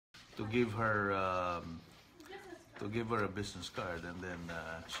to give her a business card, and then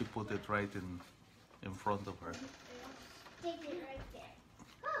she put it right in front of her. Take it right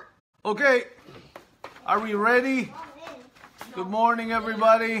there. Okay, are we ready? Good morning,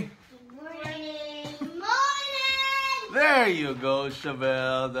 everybody. Morning. Morning. There you go,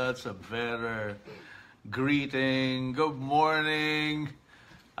 Chevelle. That's a better greeting. Good morning.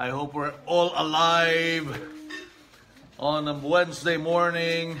 I hope we're all alive on a Wednesday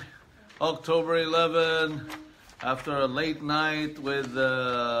morning, October 11, after a late night with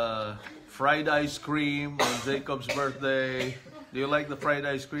fried ice cream on Jacob's birthday. Do you like the fried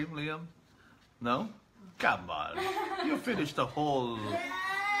ice cream, Liam? No? Come on. You finished the whole...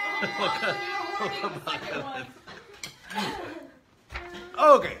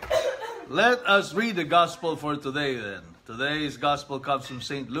 Okay. Let us read the gospel for today then. Today's gospel comes from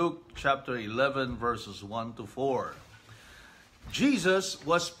St. Luke chapter 11 verses 1 to 4. Jesus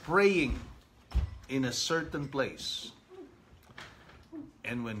was praying in a certain place.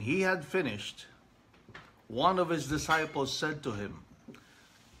 And when he had finished, one of his disciples said to him,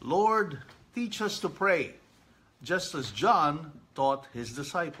 "Lord, teach us to pray, just as John taught his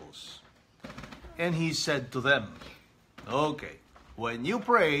disciples." And he said to them, "Okay, when you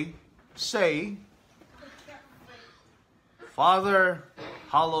pray, say, 'Father,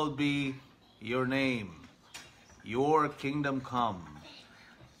 hallowed be your name. Your kingdom come.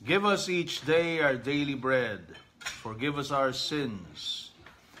 Give us each day our daily bread. Forgive us our sins,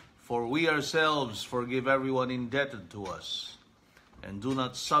 for we ourselves forgive everyone indebted to us. And do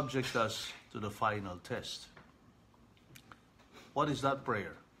not subject us to the final test.'" What is that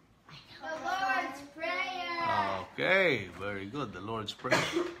prayer? The Lord's Prayer. Okay, very good. The Lord's Prayer.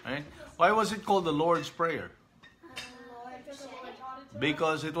 Right? Why was it called the Lord's Prayer?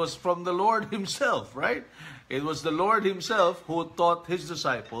 Because it was from the Lord himself, right? It was the Lord himself who taught his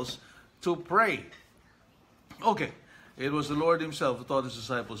disciples to pray. Okay, it was the Lord himself who taught his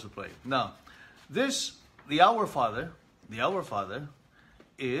disciples to pray. Now, the Our Father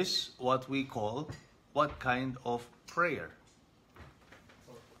is what we call what kind of prayer?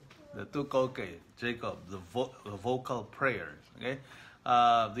 Okay, Jacob, the vocal prayer. Okay,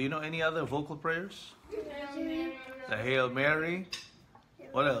 do you know any other vocal prayers? The Hail Mary.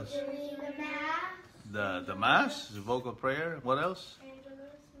 What else? The Mass, the vocal prayer. What else?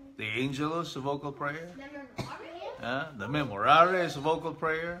 The Angelus, the vocal prayer. The Memorare is a vocal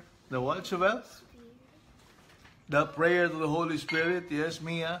prayer. The what, Chevelle? The prayer to the Holy Spirit. Yes,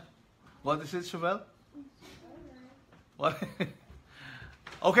 Mia. What is it, Chevelle? What?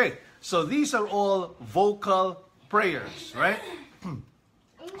 Okay, so these are all vocal prayers, right?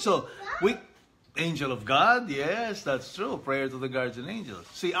 So Angel of God, yes, that's true. Prayer to the guardian angels.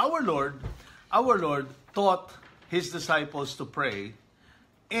 See, our Lord taught his disciples to pray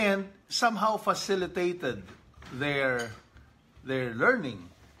and somehow facilitated their learning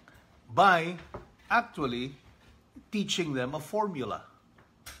by actually teaching them a formula.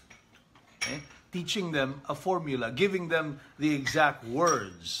 Okay? Teaching them a formula, giving them the exact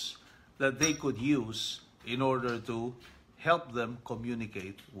words that they could use in order to help them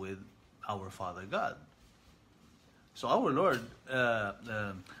communicate with our Father God. So our Lord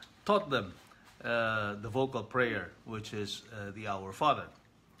taught them the vocal prayer, which is the Our Father.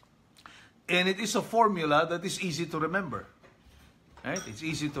 And it is a formula that is easy to remember. Right? It's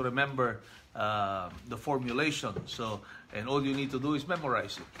easy to remember the formulation. So, and all you need to do is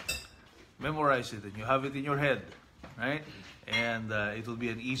memorize it. Memorize it, and you have it in your head, right? And it will be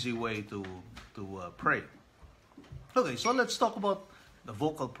an easy way to pray. Okay, so let's talk about the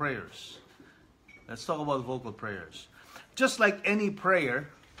vocal prayers. Let's talk about vocal prayers. Just like any prayer,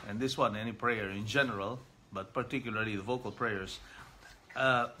 and this one, any prayer in general, but particularly the vocal prayers,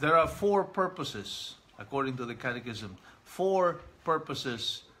 there are 4 purposes, according to the Catechism, 4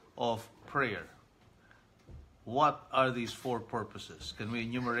 purposes of prayer. What are these 4 purposes? Can we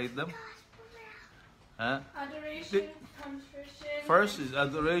enumerate them? Adoration, contrition. First is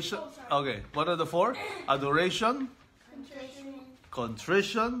adoration. Okay, what are the 4? Adoration,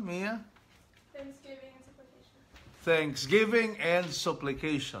 contrition, Mia, thanksgiving and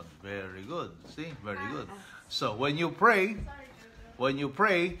supplication. Very good. See, very good. So when you pray,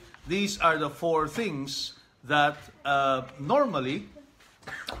 these are the 4 things that normally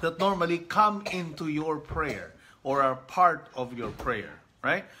come into your prayer or are part of your prayer,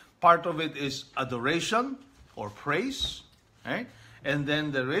 right? Part of it is adoration or praise, right? And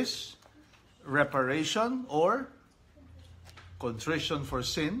then there is reparation or contrition for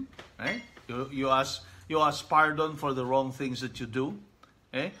sin, right? You ask pardon for the wrong things that you do,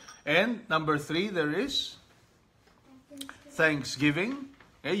 okay? And number 3, there is thanksgiving,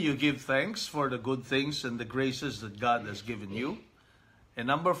 Okay, you give thanks for the good things and the graces that God has given you. And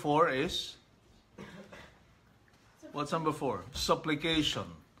number 4 is, what's number 4? Supplication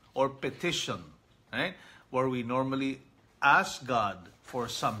or petition, right? Where we normally ask God for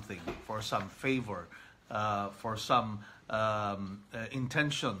something, for some favor, for some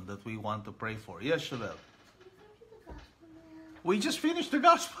intention that we want to pray for. Yes, Chevelle? We just finished the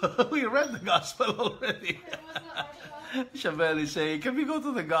gospel. We read the gospel already. Chevelle is saying, can we go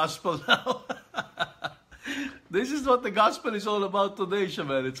to the gospel now? This is what the gospel is all about today,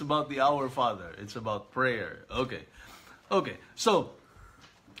 Chevelle. It's about the Our Father. It's about prayer. Okay. So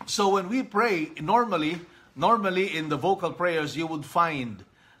when we pray, normally in the vocal prayers, you would find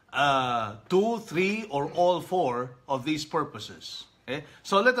 2, 3, or all 4 of these purposes. Okay?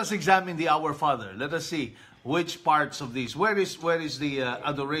 So let us examine the Our Father. Let us see which parts of these. Where is the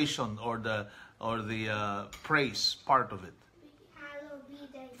adoration or the praise part of it? Hallowed be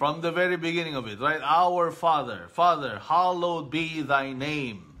thy name. From the very beginning of it, right? Our Father, hallowed be thy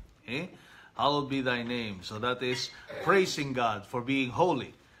name. Okay? Hallowed be thy name. So that is praising God for being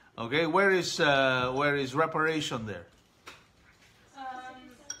holy. Okay, where is reparation there?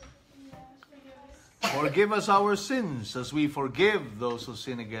 Forgive us our sins as we forgive those who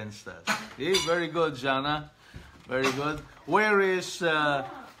sin against us. Okay, very good, Jana. Very good. Where is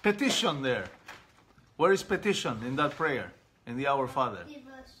petition there? Where is petition in that prayer? In the Our Father? Give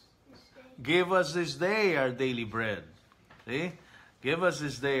us this day. Give us this day our daily bread. See? Give us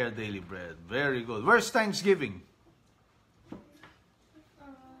this day our daily bread. Very good. Where's thanksgiving?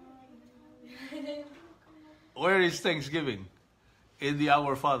 Where is thanksgiving? In the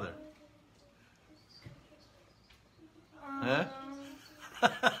Our Father. Huh?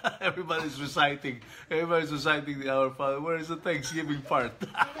 Everybody's reciting the Our Father. Where is the thanksgiving part?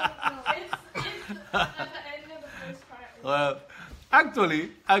 It's at the end of the first part. Well, actually,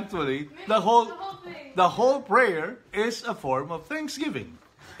 the whole prayer is a form of thanksgiving.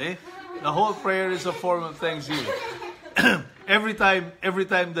 Okay? The whole prayer is a form of thanksgiving. Every time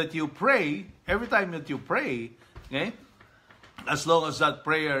that you pray, okay, as long as that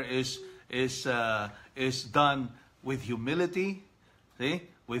prayer is done with humility, see,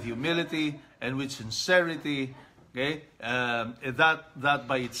 with humility and with sincerity, okay, that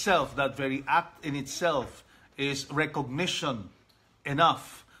by itself, that very act in itself is recognition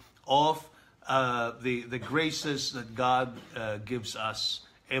enough of the graces that God gives us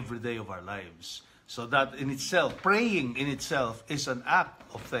every day of our lives. So that in itself, praying in itself is an act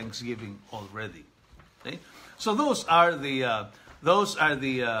of thanksgiving already. Okay? So those are the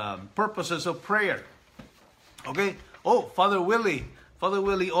purposes of prayer. Okay. Oh, Father Willie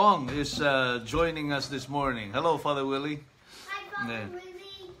Ong is joining us this morning. Hello, Father Willie. Hi, Father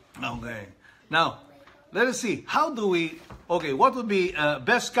Willie. Okay. Now, let us see. What would be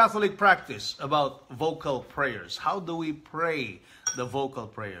best Catholic practice about vocal prayers? How do we pray the vocal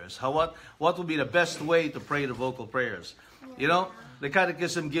prayers? What would be the best way to pray the vocal prayers? You know, the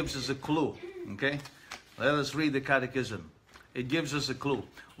Catechism gives us a clue. Okay? Let us read the Catechism. It gives us a clue.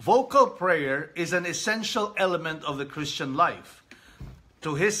 Vocal prayer is an essential element of the Christian life.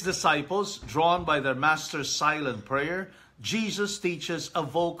 To his disciples, drawn by their master's silent prayer, Jesus teaches a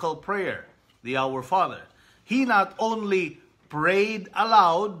vocal prayer, the Our Father. He not only prayed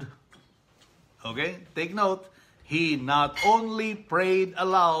aloud, okay, take note, he not only prayed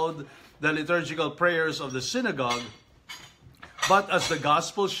aloud the liturgical prayers of the synagogue, but as the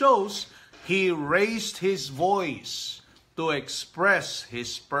gospel shows, he raised his voice to express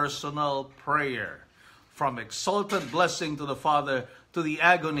his personal prayer, from exultant blessing to the Father to the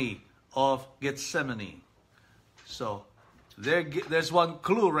agony of Gethsemane. So, there's one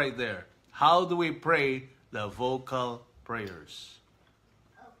clue right there. How do we pray the vocal prayers?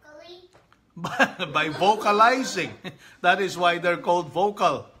 By vocalizing. That is why they're called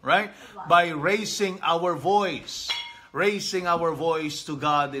vocal, right? By raising our voice to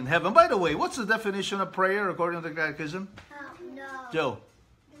God in heaven. By the way, what's the definition of prayer according to the Catechism? No. Joe?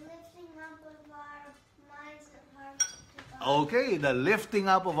 The lifting up of our minds and hearts to God. Okay, the lifting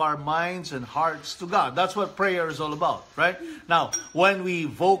up of our minds and hearts to God. That's what prayer is all about, right? Now, when we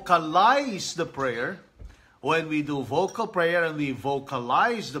vocalize the prayer, when we do vocal prayer and we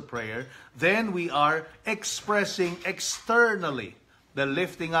vocalize the prayer, then we are expressing externally the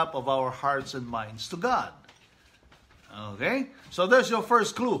lifting up of our hearts and minds to God. Okay? So there's your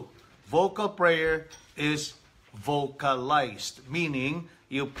first clue. Vocal prayer is vocalized, meaning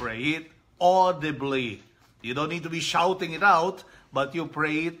you pray it audibly. You don't need to be shouting it out, but you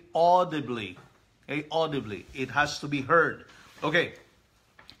pray it audibly. Okay? Audibly. It has to be heard. Okay.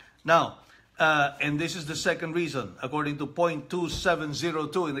 Now, and this is the second reason, according to point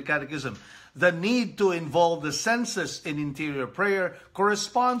 2702 in the Catechism, the need to involve the senses in interior prayer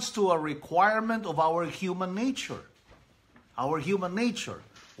corresponds to a requirement of our human nature. Our human nature.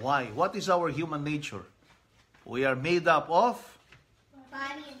 Why? What is our human nature? We are made up of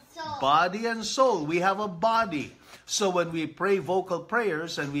Body and soul. body and soul. We have a body. So when we pray vocal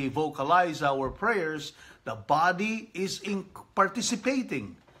prayers and we vocalize our prayers, the body is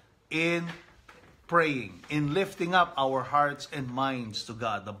participating in praying, in lifting up our hearts and minds to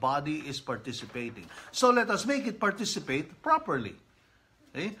God. The body is participating. So let us make it participate properly.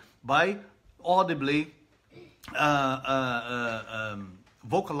 Okay? By audibly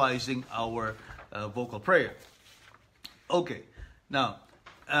vocalizing our vocal prayer. Okay. Now,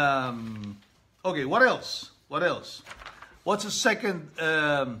 okay, what else? What else? What's the second?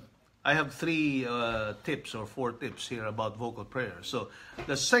 I have 3 tips or 4 tips here about vocal prayer. So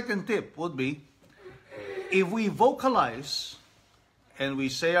the second tip would be, if we vocalize and we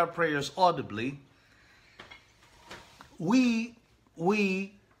say our prayers audibly, we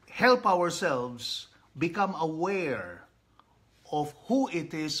help ourselves become aware of who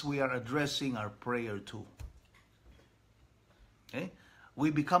it is we are addressing our prayer to. Okay?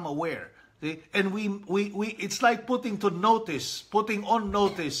 We become aware. Okay? And we it's like putting on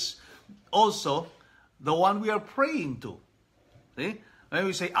notice also the one we are praying to. Okay? When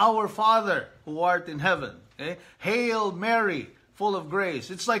we say, Our Father who art in heaven, okay? Hail Mary, full of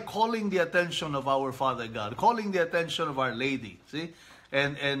grace. It's like calling the attention of our Father God, calling the attention of Our Lady. See?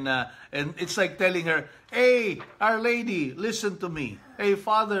 And it's like telling her, hey, Our Lady, listen to me. Hey,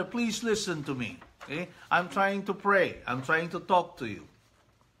 Father, please listen to me. Okay? I'm trying to pray. I'm trying to talk to you.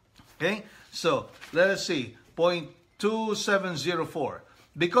 Okay? So, let us see. Point 2704.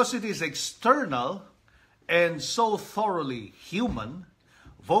 Because it is external and so thoroughly human,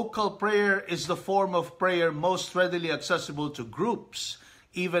 vocal prayer is the form of prayer most readily accessible to groups.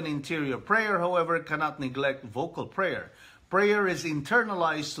 Even interior prayer, however, cannot neglect vocal prayer. Prayer is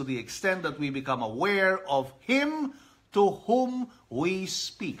internalized to the extent that we become aware of Him to whom we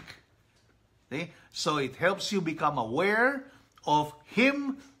speak. Okay? So it helps you become aware of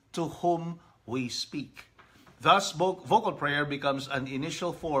Him to whom we speak. Thus, vocal prayer becomes an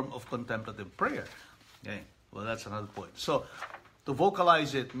initial form of contemplative prayer. Okay? Well, that's another point. So, to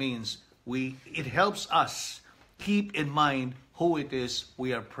vocalize it means it helps us keep in mind who it is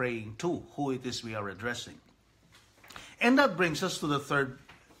we are praying to, who it is we are addressing. And that brings us to the third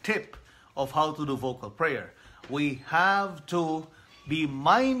tip of how to do vocal prayer. We have to be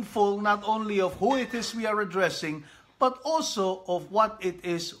mindful not only of who it is we are addressing, but also of what it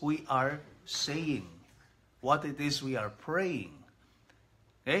is we are saying, what it is we are praying.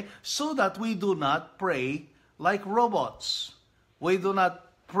 Okay? So that we do not pray like robots. We do not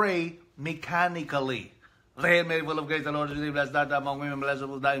pray mechanically. Hail Mary, full of grace, the Lord is with thee, blessed art thou among women, blessed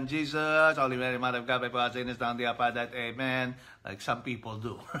is thy name, Jesus. Holy Mary, Mother of God, pray for us sinners, now and at the hour of our death. Amen. Like some people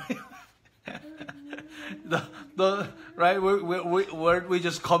do. Right? Weren't we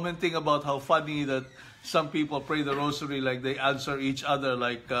just commenting about how funny that some people pray the rosary like they answer each other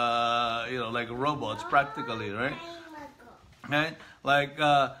like like robots, practically, right? Right? Like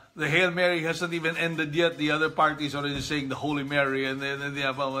the Hail Mary hasn't even ended yet. The other party's already saying the Holy Mary, and then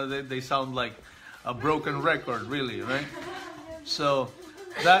they sound like a broken record, really, right? So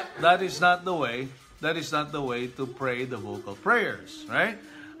that is not the way. That is not the way to pray the vocal prayers, right?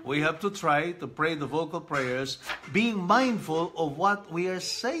 We have to try to pray the vocal prayers being mindful of what we are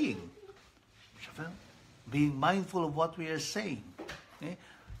saying. Being mindful of what we are saying. Okay?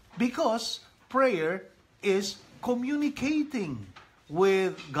 Because prayer is communicating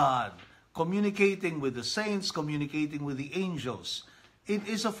with God, communicating with the saints, communicating with the angels. It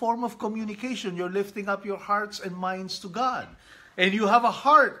is a form of communication. You're lifting up your hearts and minds to God. And you have a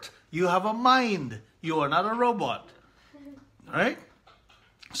heart. You have a mind. You are not a robot. Right?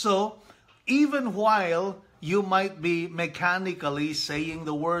 So, even while you might be mechanically saying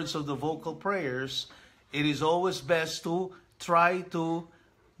the words of the vocal prayers, it is always best to try to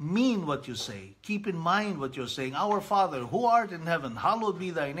mean what you say. Keep in mind what you're saying. Our Father, who art in heaven, hallowed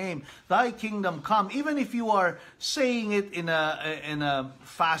be thy name. Thy kingdom come. Even if you are saying it in a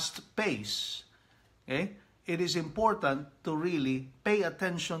fast pace, okay, it is important to really pay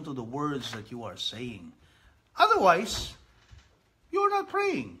attention to the words that you are saying. Otherwise, you're not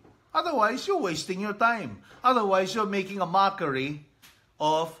praying. Otherwise, you're wasting your time. Otherwise, you're making a mockery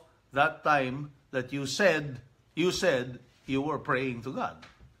of that time that you said you were praying to God.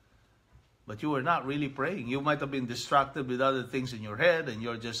 But you were not really praying. You might have been distracted with other things in your head, and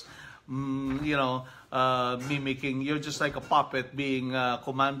you're just mimicking. You're just like a puppet being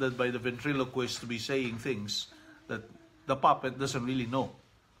commanded by the ventriloquist to be saying things that the puppet doesn't really know,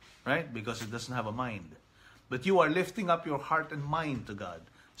 right? Because it doesn't have a mind. But you are lifting up your heart and mind to God.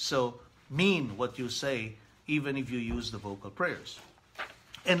 So mean what you say, even if you use the vocal prayers.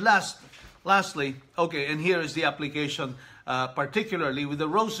 And lastly, okay, and here is the application, particularly with the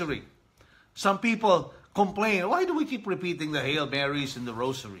rosary. Some people complain, why do we keep repeating the Hail Marys in the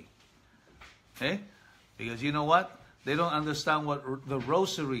rosary? Okay? Because you know what? They don't understand what the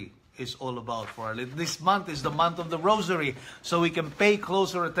rosary is all about for our life. This month is the month of the rosary, so we can pay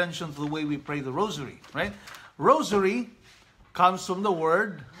closer attention to the way we pray the rosary, right? Rosary comes from the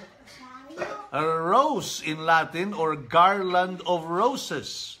word rose in Latin, or garland of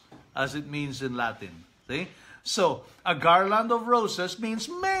roses, as it means in Latin. See? So, a garland of roses means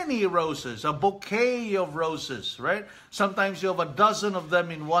many roses, a bouquet of roses, right? Sometimes you have a dozen of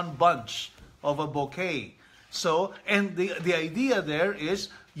them in one bunch of a bouquet. So, and the idea there is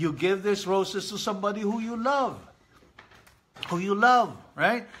you give these roses to somebody who you love. Who you love,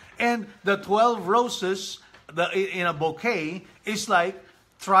 right? And the 12 roses in a bouquet is like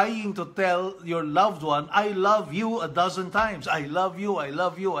trying to tell your loved one, I love you a dozen times. I love you, I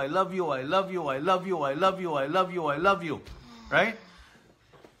love you, I love you, I love you, I love you, I love you, I love you, I love you. Right?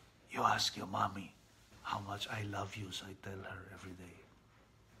 You ask your mommy how much I love you, so I tell her every day.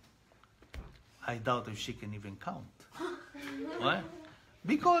 I doubt if she can even count. Why?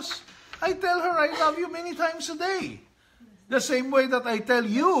 Because I tell her I love you many times a day. The same way that I tell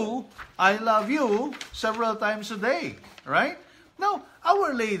you I love you several times a day. Right? Now,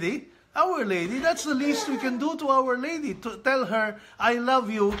 Our Lady, that's the least we can do to Our Lady, to tell her, I love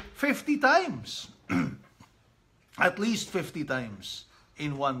you 50 times. At least 50 times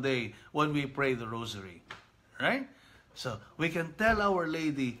in one day when we pray the rosary. Right? So, we can tell Our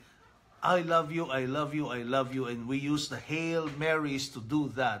Lady, I love you, I love you, I love you, and we use the Hail Marys to do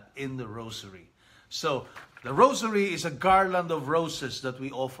that in the rosary. So, the rosary is a garland of roses that we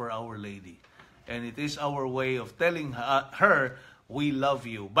offer Our Lady. And it is our way of telling her, we love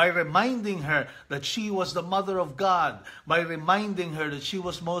you. By reminding her that she was the mother of God. By reminding her that she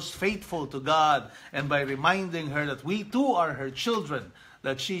was most faithful to God. And by reminding her that we too are her children.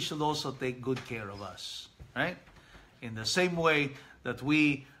 That she should also take good care of us. Right? In the same way that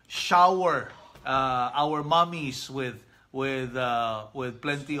we shower our mommies with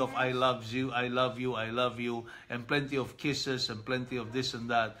plenty of I love you, I love you, I love you, and plenty of kisses and plenty of this and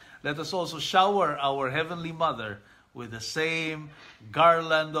that. Let us also shower our Heavenly Mother with the same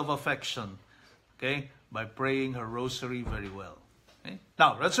garland of affection, okay, by praying her rosary very well. Okay?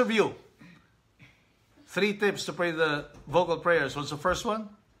 Now, let's review. 3 tips to pray the vocal prayers. What's the first one?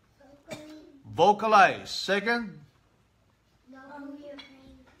 Vocalize. Second?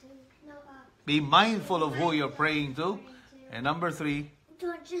 Be mindful of who you're praying to. And number 3?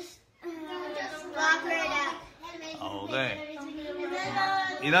 Don't just block her out. Okay.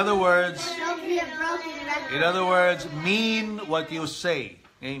 In other words, mean what you say.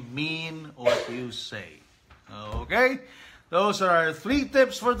 Okay? Mean what you say. Okay? Those are our 3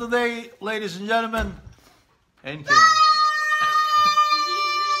 tips for today, ladies and gentlemen. And kids.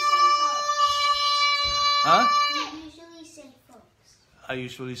 Huh? I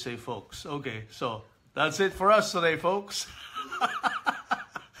usually say folks. Okay, so that's it for us today, folks.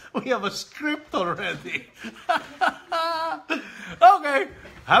 We have a script already. Okay,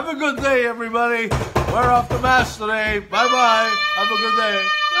 have a good day, everybody. We're off to Mass today. Bye-bye. Have a good day.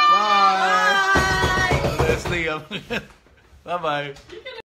 Bye. Bye. Bye. Bye-bye.